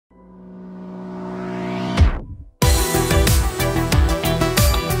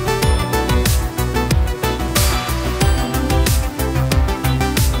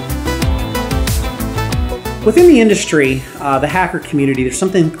Within the industry, the hacker community, there's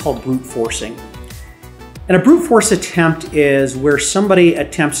something called brute forcing. And a brute force attempt is where somebody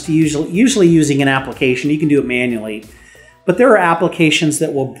attempts to usually using an application, you can do it manually, but there are applications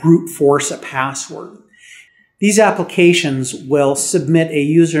that will brute force a password. These applications will submit a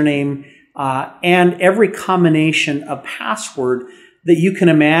username and every combination of password that you can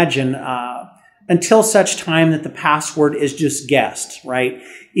imagine until such time that the password is just guessed, right?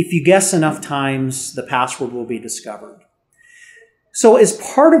 If you guess enough times, the password will be discovered. So as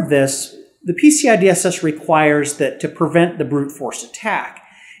part of this, the PCI DSS requires that to prevent the brute force attack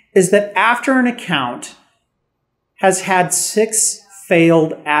is that after an account has had 6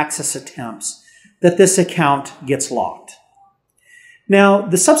 failed access attempts, that this account gets locked. Now,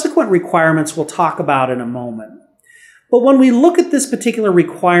 the subsequent requirements we'll talk about in a moment. But when we look at this particular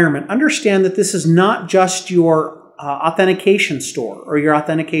requirement, understand that this is not just your authentication store or your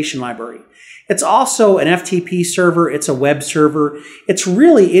authentication library. It's also an FTP server, it's a web server, it's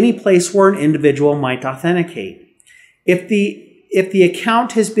really any place where an individual might authenticate. If the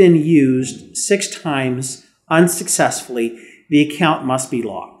account has been used 6 times unsuccessfully, the account must be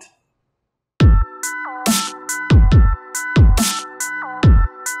locked.